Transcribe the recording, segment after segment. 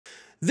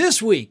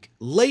This week,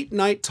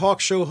 late-night talk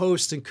show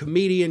host and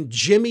comedian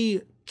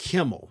Jimmy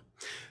Kimmel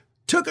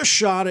took a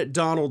shot at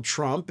Donald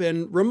Trump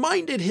and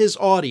reminded his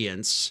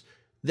audience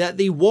that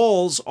the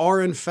walls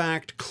are in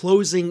fact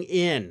closing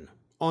in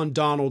on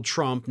Donald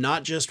Trump,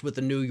 not just with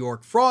the New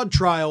York fraud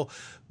trial,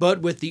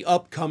 but with the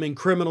upcoming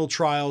criminal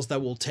trials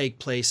that will take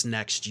place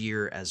next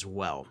year as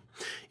well.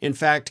 In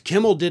fact,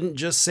 Kimmel didn't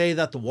just say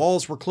that the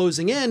walls were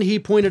closing in, he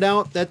pointed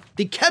out that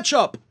the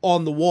ketchup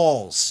on the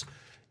walls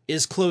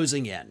is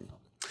closing in.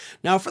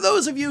 Now, for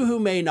those of you who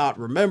may not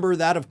remember,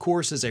 that of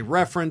course is a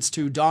reference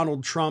to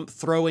Donald Trump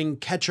throwing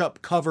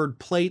ketchup-covered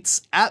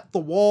plates at the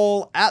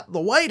wall at the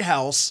White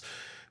House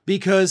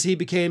because he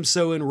became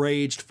so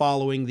enraged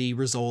following the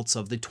results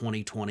of the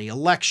 2020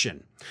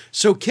 election.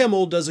 So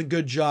Kimmel does a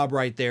good job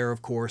right there,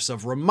 of course,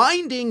 of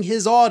reminding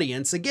his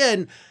audience,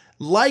 again,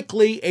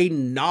 likely a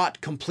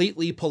not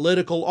completely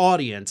political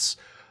audience,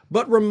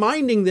 but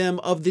reminding them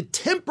of the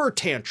temper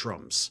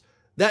tantrums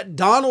that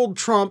Donald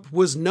Trump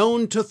was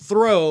known to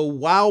throw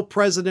while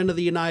president of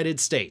the United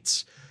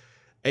States.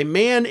 A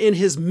man in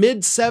his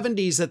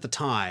mid-70s at the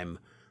time,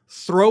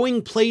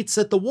 throwing plates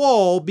at the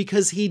wall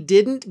because he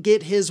didn't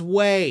get his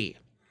way.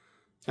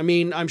 I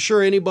mean, I'm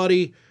sure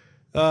anybody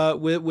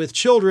with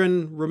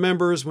children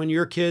remembers when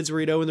your kids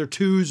were, in their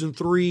 2s and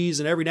 3s,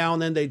 and every now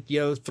and then they,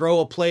 throw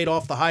a plate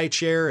off the high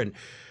chair. And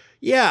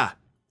yeah,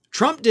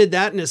 Trump did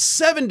that in his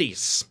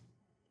 70s.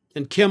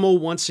 And Kimmel,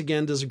 once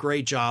again, does a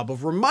great job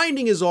of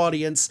reminding his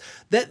audience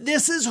that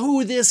this is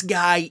who this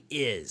guy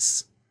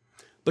is.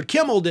 But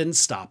Kimmel didn't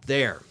stop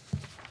there.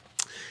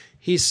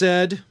 He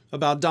said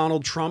about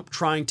Donald Trump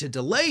trying to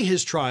delay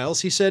his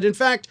trials, he said, in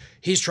fact,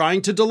 he's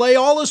trying to delay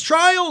all his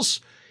trials.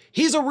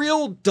 He's a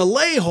real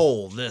delay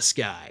hole, this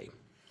guy.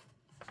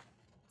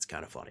 It's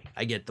kind of funny.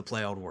 I get the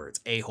play on words,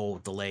 a-hole,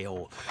 delay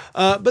hole.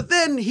 But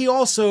then he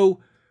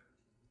also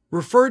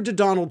referred to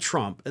Donald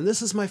Trump, and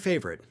this is my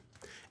favorite,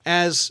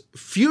 as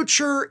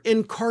future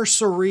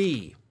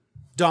incarceree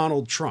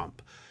Donald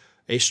Trump.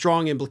 A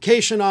strong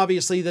implication,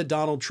 obviously, that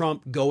Donald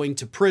Trump going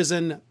to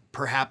prison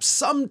perhaps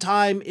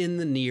sometime in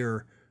the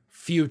near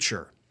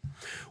future.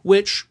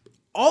 Which,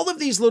 all of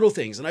these little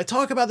things, and I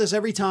talk about this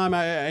every time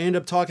I end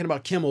up talking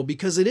about Kimmel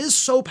because it is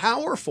so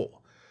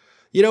powerful.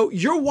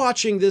 You're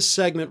watching this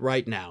segment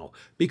right now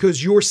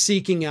because you're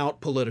seeking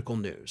out political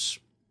news.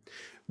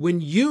 When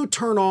you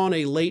turn on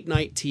a late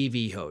night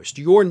TV host,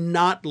 you're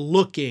not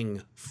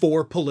looking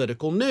for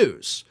political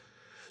news.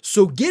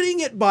 So getting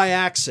it by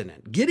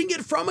accident, getting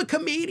it from a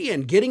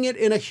comedian, getting it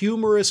in a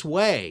humorous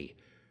way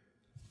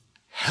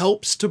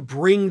helps to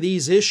bring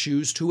these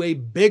issues to a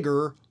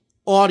bigger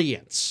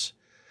audience.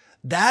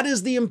 That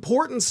is the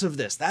importance of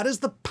this. That is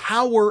the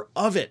power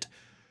of it.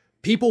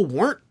 People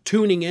weren't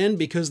tuning in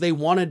because they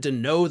wanted to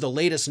know the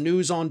latest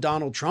news on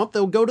Donald Trump.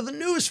 They'll go to the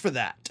news for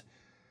that.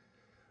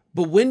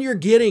 But when you're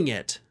getting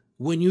it,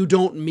 when you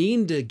don't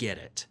mean to get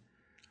it,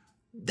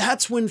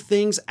 that's when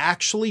things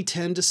actually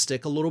tend to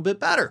stick a little bit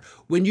better.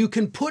 When you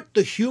can put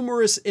the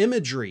humorous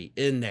imagery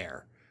in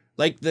there,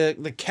 like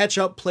the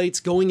ketchup plates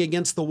going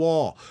against the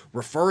wall,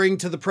 referring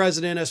to the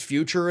president as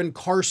future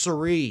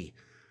incarceree.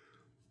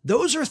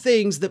 Those are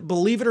things that,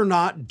 believe it or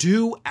not,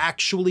 do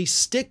actually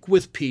stick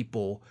with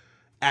people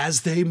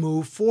as they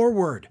move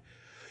forward.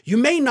 You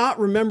may not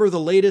remember the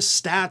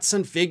latest stats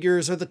and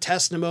figures or the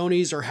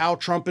testimonies or how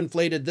Trump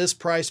inflated this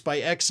price by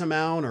X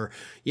amount or,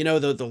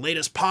 the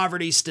latest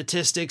poverty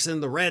statistics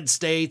in the red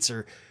states,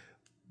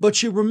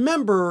 but you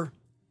remember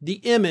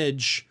the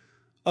image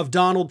of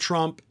Donald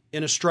Trump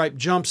in a striped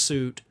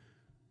jumpsuit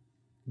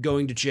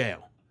going to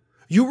jail.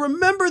 You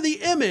remember the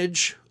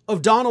image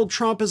of Donald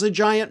Trump as a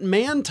giant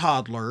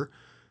man-toddler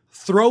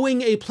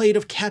throwing a plate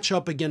of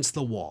ketchup against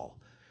the wall.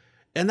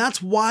 And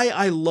that's why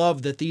I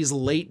love that these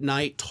late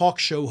night talk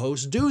show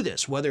hosts do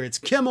this, whether it's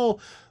Kimmel,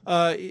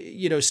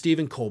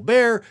 Stephen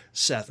Colbert,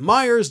 Seth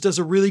Meyers does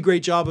a really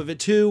great job of it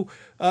too.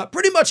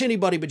 Pretty much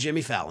anybody but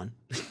Jimmy Fallon,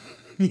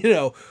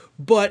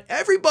 but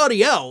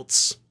everybody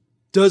else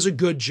does a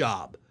good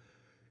job.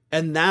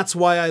 And that's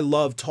why I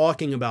love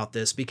talking about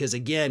this, because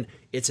again,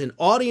 it's an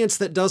audience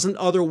that doesn't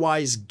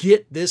otherwise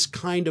get this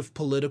kind of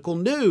political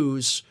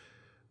news,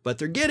 but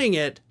they're getting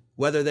it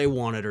whether they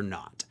want it or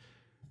not.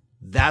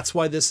 That's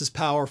why this is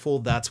powerful.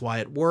 That's why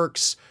it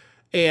works.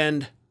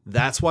 And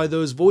that's why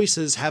those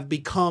voices have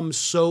become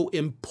so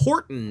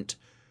important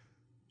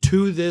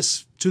to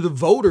the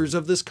voters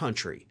of this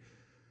country.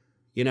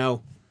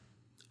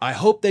 I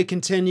hope they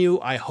continue.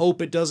 I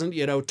hope it doesn't,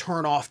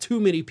 turn off too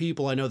many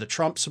people. I know the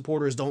Trump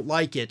supporters don't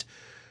like it,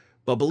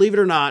 but believe it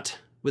or not,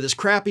 with as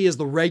crappy as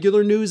the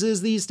regular news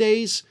is these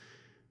days,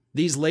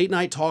 these late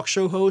night talk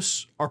show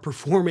hosts are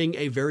performing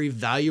a very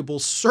valuable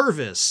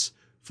service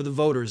for the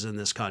voters in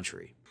this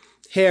country.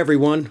 Hey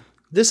everyone,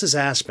 this is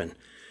Aspen.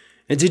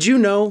 And did you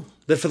know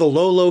that for the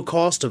low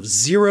cost of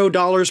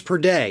 $0 per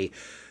day,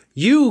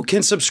 you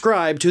can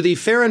subscribe to the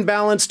Fair and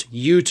Balanced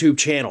YouTube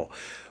channel?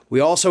 We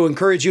also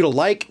encourage you to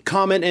like,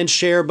 comment, and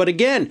share, but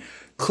again,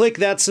 click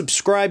that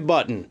subscribe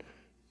button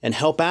and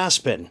help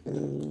Aspen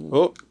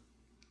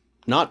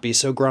not be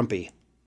so grumpy.